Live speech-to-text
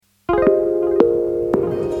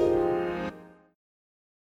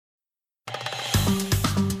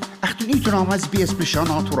برنامج SBS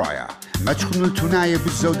بشان عطرايا ما تخنوا التناية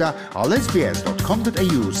بالزودة على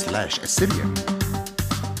sbs.com.au/Assyrian.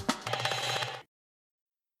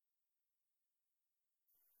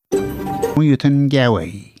 ميوتن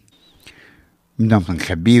جاوي مدامتن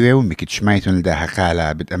خبيبة ومكت شمايتن لداها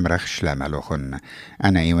قالة بتأمرخش لامالوخن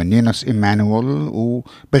أنا إيوانينوس إيمانويل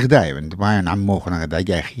وبغداي وندباين عموخن غدا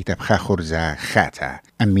جاخي تبخا خرزة خاتا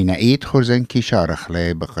أمينا إيد خرزن كي شارخ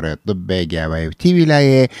لي بقرة طبي جاوي وتي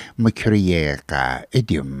ولاية مكرية قا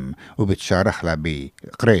إديوم وبتشارخ لها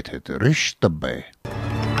بقرية رش طبي.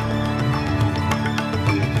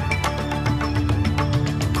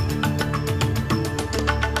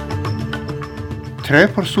 تري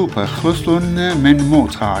برسوبة خلصلن من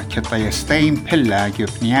موتا كطيستين بلا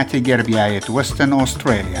جبنيات جربياية وستن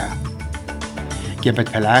أستراليا.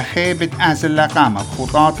 جبت بلاخي بتأزل لقامة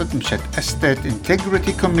خطاطة مشت أستت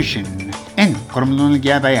انتجريتي كوميشن إن قرملون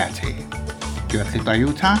الجابياتي. جبت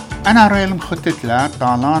لطيوتا أنا ريل مخطط لا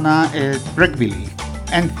طالانا بريكبيلي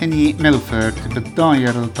أنثوني ميلفورد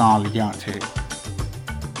بالضاير الطالياتي.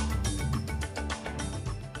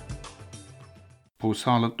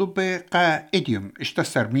 بوصال الطبي قا إديوم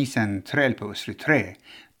اشتسر ميسان تريل بوسري تري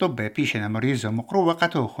طبي بيشنا مريزة مقروة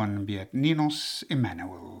قطوخن بيت نينوس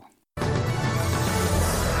إيمانويل.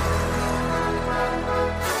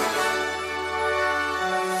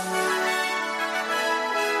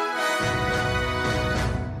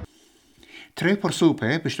 تري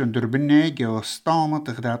برسوبة بشتن دربنة جو ستامة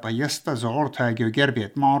غدا طيستا زغورتا جو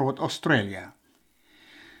جربيت ماروت أستراليا.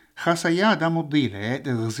 خاصيادة مضيلة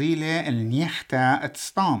تغزيلة النيختا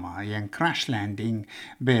اتستاما ين كراش لاندينج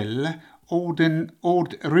بال أورد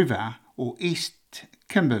ريفا و إيست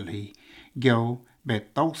كيمبرلي جو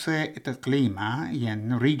بالتوسع تقليمة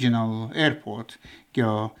ين ريجنال ايربورت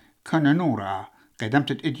جو كونانورا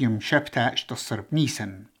قدمت إديوم شبتا اشتصر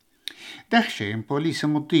بنيسن. دخشين بوليس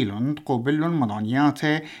مضيلون تقوبلون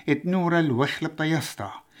مضانياته اتنورا الوخل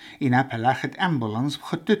بطيستا إنا بلاخت أمبولانس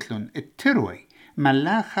بخطتلون التروي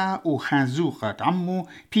ملاخة وخازوقة عمو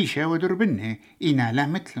بيشا ودربنه إنا لا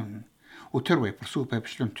مثلن وتروي برسوبة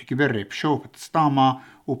بشلون تكبري بشوبة ستاما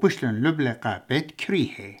وبشلون لبلقة بيت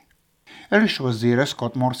كريهي. إرش وزير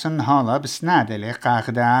سكوت مورسون هالا بسنادة لقا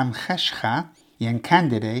غدام خشخة ين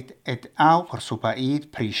كانديديت أو برسوبة إيد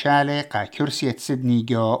بريشالة قا كرسية سيدني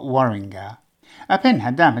جو وارينغا أبنها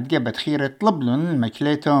دامت جبت خيرة طلبلن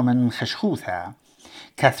المكليتو من خشخوثها.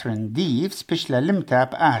 كاثرين ديفز بشلا لمتا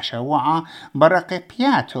بآشا وعا برقي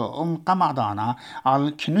بياتو قمعضانا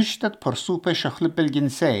على كنشتة برسوبة شخلب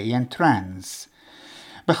الجنسية ين ترانس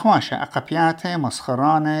بخواشة أقبياتي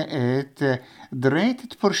مسخرانة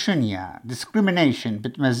دريت برشنيا discrimination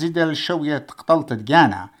بتمزيد الشوية قتلت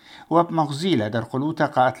جانا وبمغزيلة در قلوتا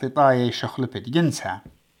قاتلطاية شخلبة جنسها.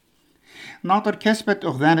 ناطر كسبت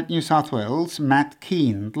أغذانة نيو ساوث ويلز مات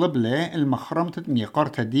كين طلب له المخرمة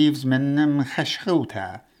ميقارتا ديفز من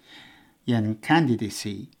مخشخوتا ين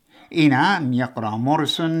كانديديسي إنا ميقرا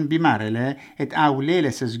موريسون بمارلة اتعاو ليلة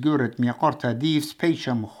سزجورة ميقارتا ديفز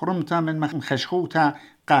بيشا مخرمتا من مخشخوتا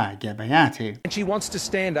قا جابياتي. And she wants to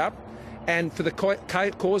stand up and for the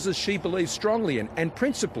causes she believes strongly in and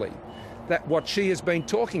principally that what she has been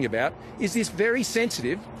talking about is this very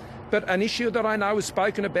sensitive but an issue that I know is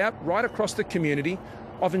spoken about right across the community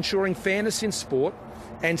of ensuring fairness in sport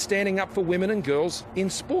and standing up for women and girls in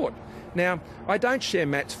sport. Now, I don't share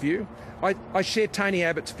Matt's view. I share Tony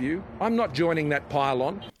Abbott's view. I'm not joining that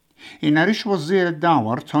pile-on. إنارش وزير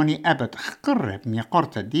الداور توني أبت خقرب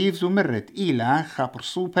ميقارتا ديفز ومرت إلى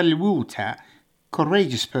خابرسوبة الووتا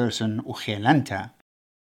courageous person وخيلانتا.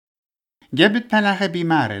 جابت بلاغة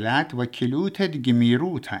بمارلات وكيلوتا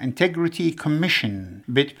جميروتا Integrity Commission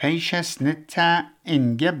بيت بيشا سنتا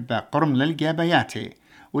إنجب قرم للجابياتي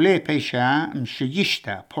ولي بيشا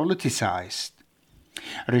مشيشتا politicized.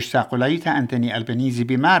 رشتا قليتا أنتوني ألبانيزي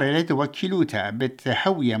بمارلات وكيلوتا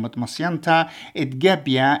بتحوية متمصينتا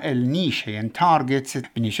اتجابيا النيشة ين تارجتس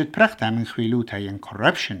بنيشت برختا من خيلوتا ين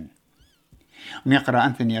corruption. ميقرأ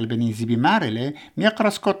أنثوني ألبانيزي بمارلة ميقرأ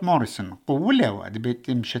سكوت موريسون قولة واد بيت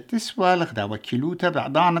مشتسوى لغدا وكيلوتا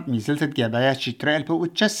بعضانة ميزلت جابايات شتريل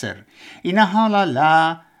وتشسر إنها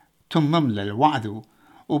لا تمم للوعدو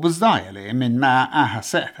وبالضايلة من ما آها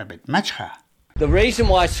سعثة بيت مجخة. The reason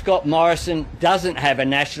why Scott Morrison doesn't have a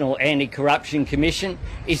National Anti-Corruption Commission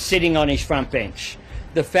is sitting on his front bench.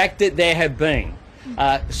 The fact that there have been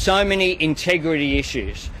so many integrity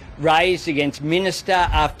issues raised against minister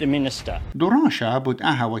after minister. دراشا بود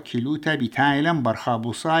أها وكيلوتا بتايلم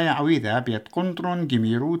برخابوصايا عويذا بيت قنطرون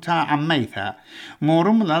جميروتا عميثا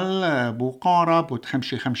مورم للبوقارة بود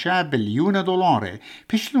 5 بليون دولار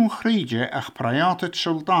بشلون خريجة أخبريات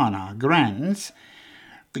الشلطانة grants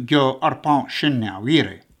جو 4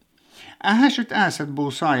 عويرة أهشت آسد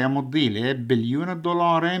بوصايا مضيلة بليون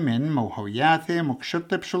دولار من موهوياته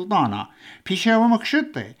مكشطة بشلطانة بيشاوة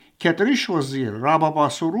مكشطة كتريش وزير رابا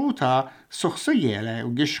باصوروتا سخصية له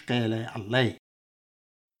وقشقة له الله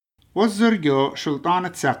وزر جو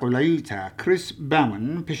شلطانة ساقوليوتا كريس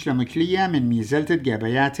باون بشلم كلية من ميزلت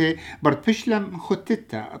جابياته برد بشلم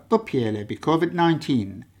خطتها الطبية بكوفيد 19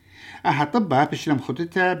 طبا بشلم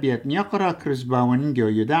خطتها بيت نيقرا كريس باون جو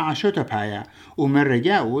يداع شوتبايا ومن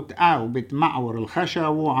رجاوت أو بتمعور الخشا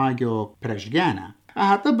وعاجو برشجانا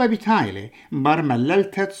طبا بتايلة بر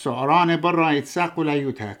مللتت سعران برا يتساقوا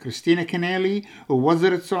ليوتا كريستينا كينيلي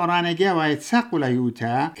ووزرة سعران جاوا يتساقوا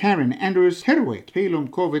ليوتا كارين أندروز هيرويت بيلوم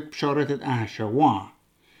كوفيد بشارة شوا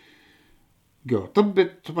جو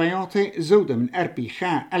طبت طبياتي زودة من أربي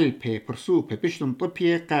خا ألبي برسوبة بشلم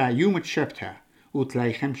طبية قا يوم تشبتها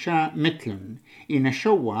وتلاي خمشا مثلن إن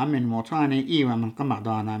شوا من موطاني إيوة من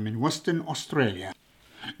قمعدانا من وستن أستراليا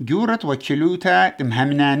جورت وكلوتا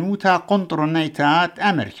تمهمنانوتا قنطرنيتات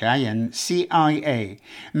أمريكا ين CIA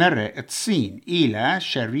مرة الصين إلى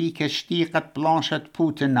شريكة شتيقة بلاشة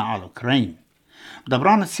بوتين على أوكرين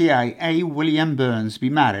دبران CIA ويليام بيرنز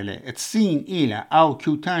بمارلة الصين إلى أو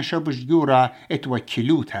كيوتاشا بجورة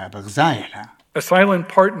اتوكلوتا بغزايلها. A silent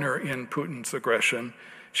partner in Putin's aggression,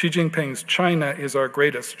 Xi Jinping's China is our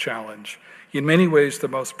greatest challenge, in many ways the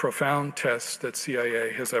most profound test that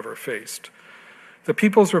CIA has ever faced. The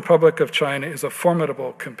People's Republic of China is a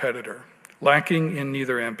formidable competitor, lacking in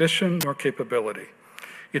neither ambition nor capability.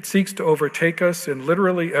 It seeks to overtake us in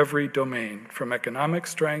literally every domain, from economic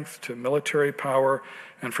strength to military power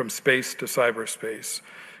and from space to cyberspace.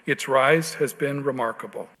 Its rise has been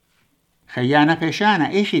remarkable. خيانة بيشانة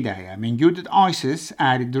إيش هداية من جودة آيسيس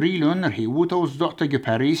دريلون رهيوتا وزدقتا جو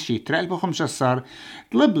باريس شي ترقل بخمسة صار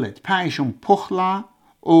طلبلت بايشون بخلا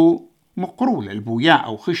ومقرول البوياء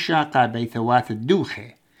أو خشة قابي ثوات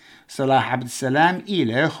الدوخة صلاح عبد السلام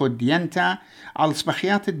إلى خدينتا على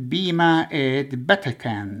صبخيات بيما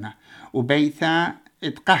بتكان وبيثا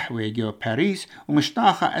قهوة جو باريس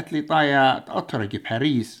ومشتاخة أتليطايا تأطر جو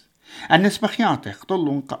باريس النسبخيات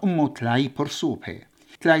اختلون قأمو تلاي برسوبه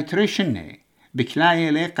تلاي تريشني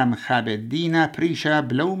بكلاي ليقا مخابت دينا بريشا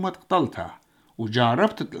بلومة قطلتها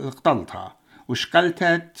وجاربت قطلتها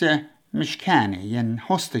وشقلتت مشكاني ين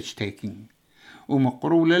هوستج تيكينج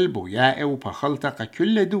ومقرول البوياء وبخلتق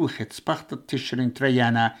كل دوخة سبخت تشرين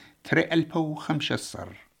تريانا ترقلبو خمشصر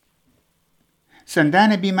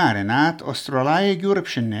سندانة بمارنات أستراليا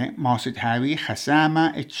جوربشنة ماسد هاوي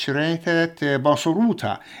خسامة اتشريتت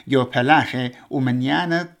باصروتا جو بلاخي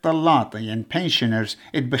ومنيانة طلاطة ين بنشنرز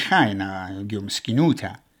اتبخاينا جو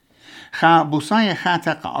مسكينوتا خا بوصايا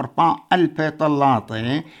خاتق 4,000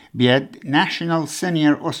 طلاطة بيد ناشنال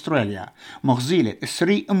سينيور أستراليا مغزيلة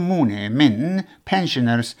إسري أمونة من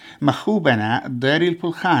بنشنرز مخوبنا داري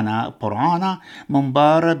البلخانة برعانا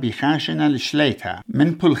منبارة بخاشنا الشليتا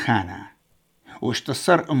من بلخانة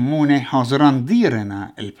واشتصر أمونه حاضران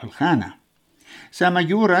ديرنا البلخانة ساما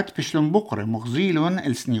جورت بشلن بقر مغزيلون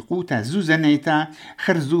السنيقوتا زوزانيتا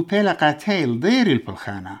خرزو بيلقا تيل دير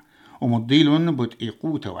البلخانة ومضيلون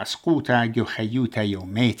بتقيقوتا واسقوتا جو خيوتا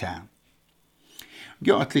يوميتا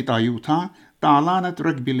جو أتلي طايوتا طالانة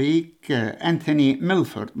رجبي ليك أنثوني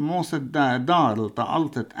ميلفورد موسد دار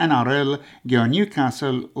طالتت NRL جو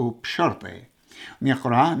نيوكاسل وبشرطي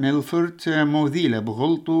ميقرأ ميلفورد موذيلة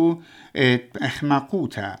بغلطو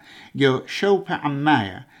اخماقوتا جو شوبة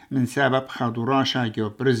عماية من سبب خادوراشا جو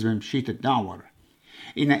برزبن بشيت الدعور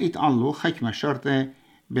إنا إتقالو خكمة شرطة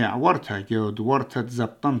بعورتها جو دورتها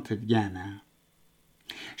زبطنت جانا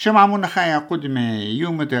شمعمونا خايا قدمة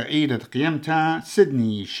يوم عيدة قيمتها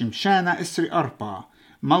سيدني شمشانة إسري أربا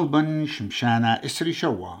ملبن شمشانة إسري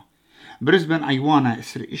شوا برزبن أيوانا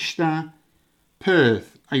إسري إشتا بيرث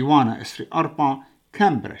أيوانا إسري أربا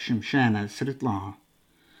كامبرا شمشانة إسري طلاها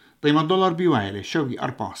قيمة $1 بيوايلة شوقي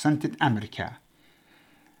 4 سنت أمريكا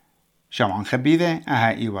شوعن خبيذة أها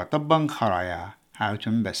إيوا طبن خرايا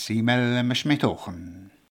هاوتن بسيمل مش ميتوخن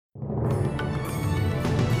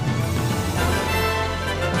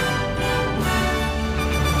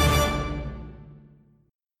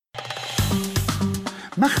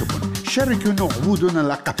مخبن شاركوا نعودنا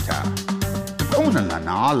لقبتها تابعونا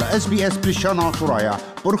لنا على SBS بلشانا طرايا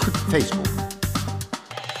برخة فيسبوك